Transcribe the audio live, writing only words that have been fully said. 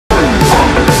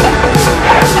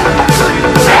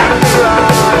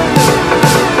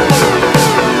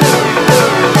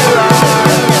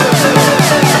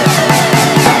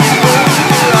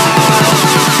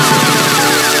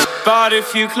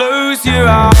if you close your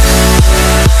eyes.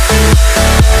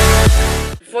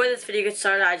 Before this video gets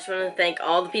started, I just want to thank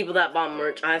all the people that bought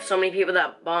merch. I have so many people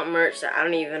that bought merch that I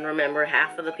don't even remember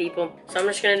half of the people. So I'm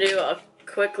just going to do a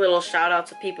quick little shout out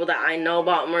to people that I know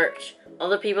bought merch.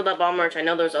 Other people that bought merch, I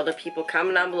know there's other people.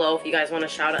 Comment down below if you guys want to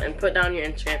shout out and put down your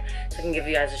Instagram so I can give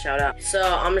you guys a shout out. So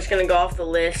I'm just going to go off the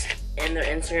list and their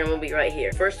Instagram will be right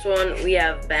here. First one, we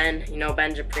have Ben, you know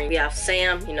Ben Japri. We have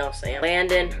Sam, you know Sam.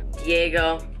 Landon,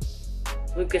 Diego,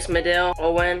 Lucas Medill,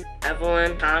 Owen,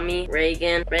 Evelyn, Tommy,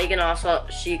 Reagan. Reagan also,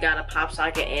 she got a pop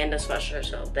socket and a sweatshirt,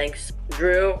 so thanks.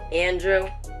 Drew, Andrew,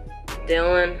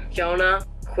 Dylan, Jonah,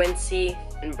 Quincy,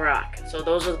 and Brock. So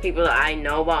those are the people that I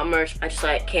know bought merch. I just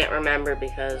can't remember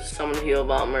because so many people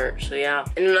bought merch, so yeah.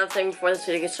 And another thing before this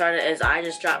video gets started is I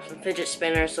just dropped some fidget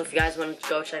spinners, so if you guys want to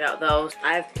go check out those.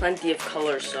 I have plenty of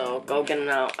colors, so go get them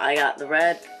out. I got the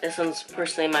red. This one's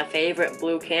personally my favorite,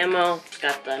 blue camo. It's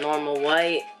got the normal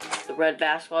white, the red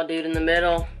basketball dude in the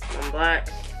middle, and black.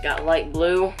 Got light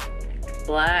blue,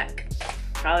 black,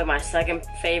 probably my second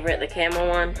favorite, the camo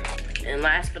one. And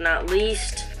last but not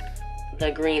least, the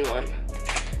green one.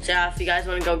 So yeah, if you guys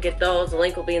want to go get those, the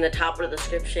link will be in the top of the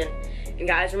description. And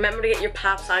guys, remember to get your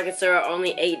pop sockets. They are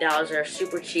only $8. They're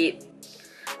super cheap.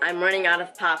 I'm running out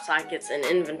of pop sockets in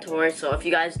inventory, so if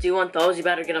you guys do want those, you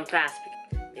better get them fast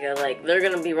because they're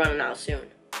gonna be running out soon.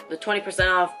 The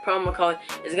 20% off promo code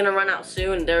is gonna run out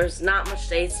soon. There's not much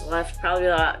days left, probably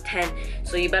about 10,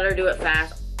 so you better do it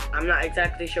fast. I'm not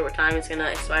exactly sure what time it's gonna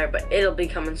expire, but it'll be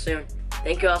coming soon.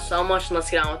 Thank you all so much, and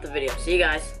let's get on with the video. See you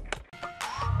guys.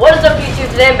 What is up, YouTube?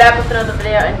 Today I'm back with another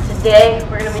video, and today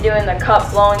we're going to be doing the cup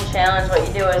blowing challenge. What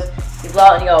you do is you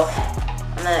blow it and you go,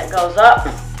 and then it goes up,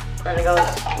 and it goes,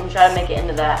 and try to make it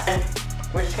into that. And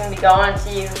we're just going to be going and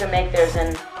see who can make theirs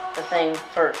in the thing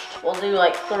first. We'll do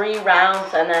like 3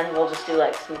 rounds, and then we'll just do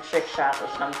like some trick shots or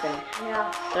something.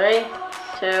 Yeah. 3,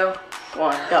 2,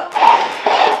 1, go.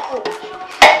 Oh.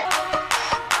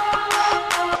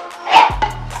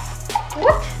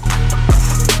 What?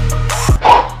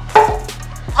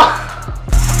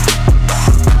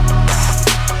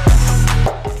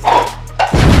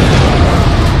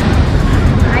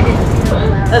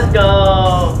 Let's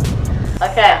go.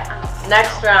 Okay,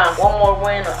 next round. One more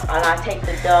win and I take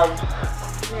the dub.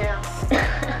 Yeah.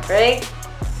 3,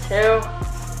 2,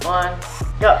 1,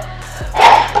 go.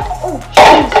 Oh,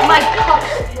 jeez, my cup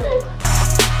spilled.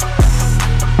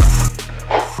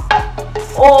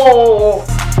 Oh.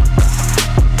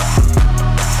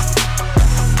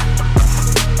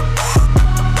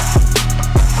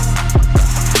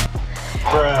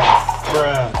 Bruh,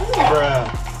 bruh, bruh,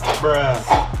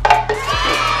 bruh.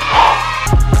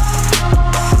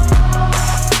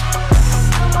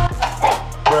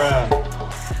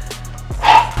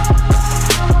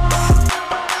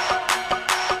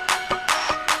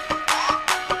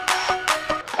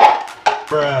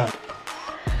 Bruh.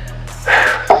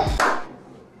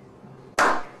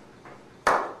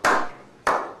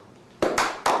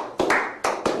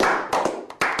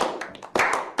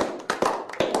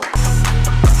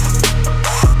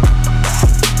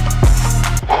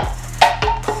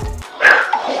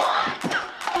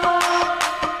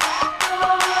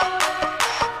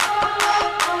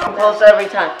 I'm close every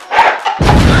time.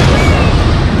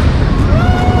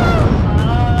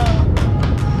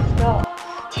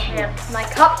 My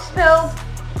cup spilled,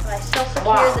 but I still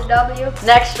secure the W.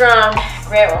 Next round,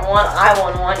 Grant won, I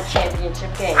won 1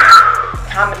 championship game.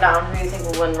 Comment down who you think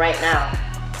will win right now.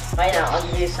 Right now, I'll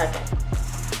give you a second.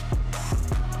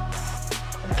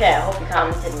 Okay, I hope you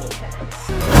commented me.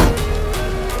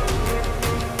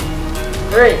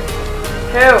 3,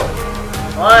 2,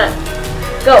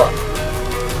 1, go.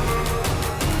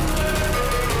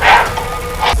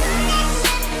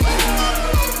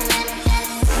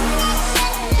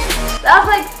 That was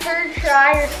like 3rd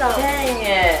try or something. Dang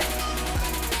it.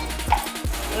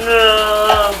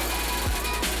 No.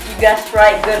 You guessed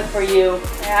right, good for you.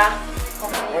 Yeah.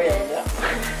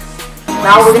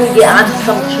 Now we're gonna get on to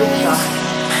some trick shots.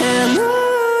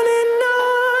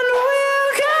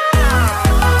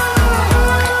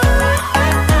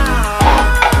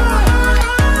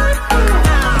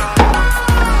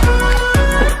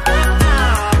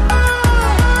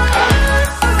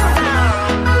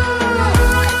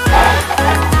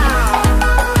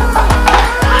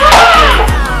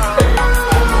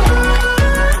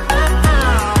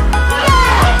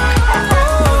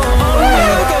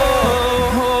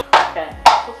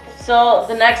 So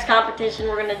the next competition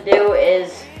we're gonna do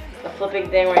is the flipping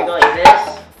thing where you go like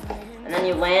this, and then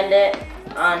you land it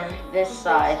on this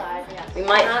side. We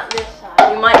might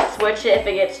switch it if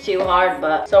it gets too hard,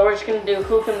 but so we're just gonna do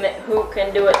who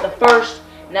can do it the first,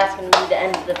 And that's gonna be the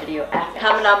end of the video.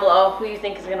 Comment down below who you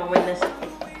think is gonna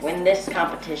win this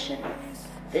competition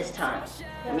this time.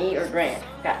 Me or Grant.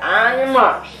 Got on your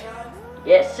marks.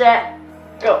 Get set,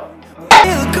 go.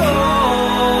 We'll go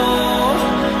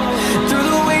through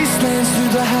the wastelands,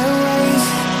 through the highways,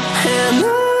 and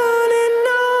on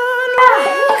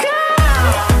we'll go.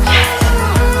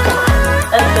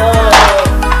 Let's go.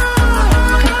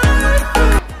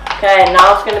 Okay,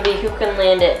 now it's gonna be who can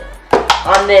land it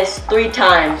on this 3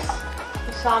 times.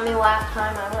 You saw me last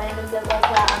time. I landed it like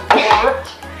that on the launch.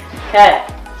 Okay,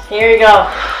 here you go.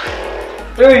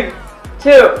 3,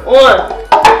 2, 1.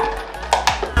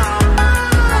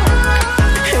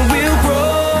 And we'll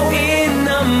grow in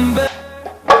number.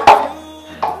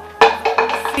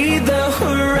 See the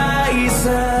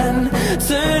horizon,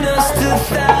 turn us to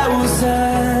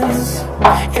thousands.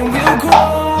 And we'll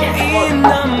grow in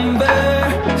number,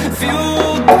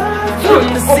 fueled from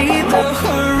the sea, the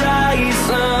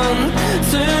horizon,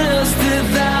 turn us to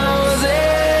thousands.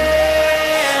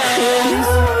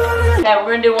 Okay,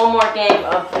 we're gonna do one more game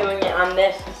of doing it on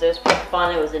this. So it was pretty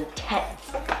fun. It was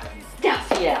intense.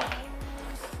 Yeah.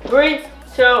 3,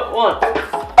 2, 1.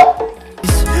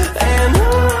 And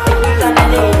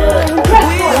on we'll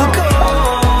go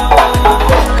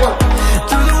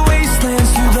through the wastelands,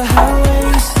 through the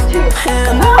highways,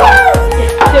 and on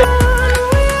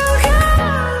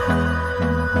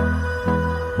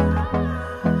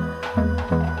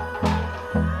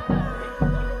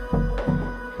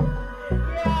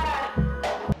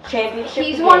Championship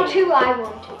He's game. won 2, I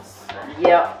won 2.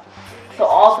 Yep. So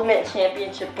ultimate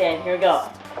championship game. Here we go.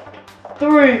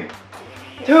 3,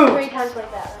 2. 3 times like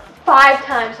that. 5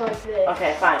 times like this.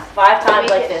 Okay, fine. 5 times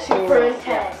Make like it this. super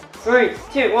intense. 3,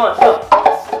 2, 1, go.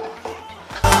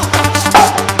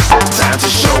 time to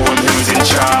show 'em who's in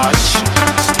charge.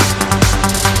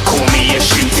 Call me a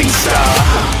shooting star.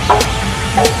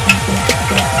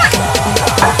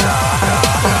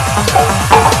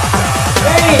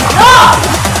 Hey, stop!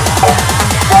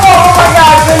 Oh my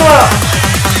God, good luck.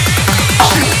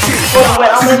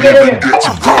 Wait, I'm gonna get in.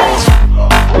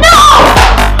 No!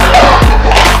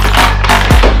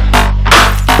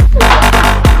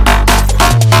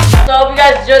 So hope you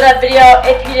guys enjoyed that video.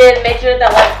 If you did, make sure to hit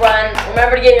that like button.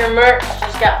 Remember to get your merch.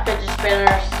 Just got fidget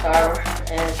spinners. Sorry,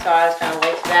 I was kind of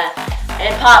late to that.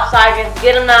 And pop sockets.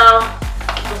 Get them now.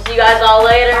 We'll see you guys all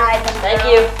later. Bye. Thank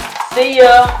you. See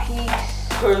ya. Peace.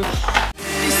 Peace.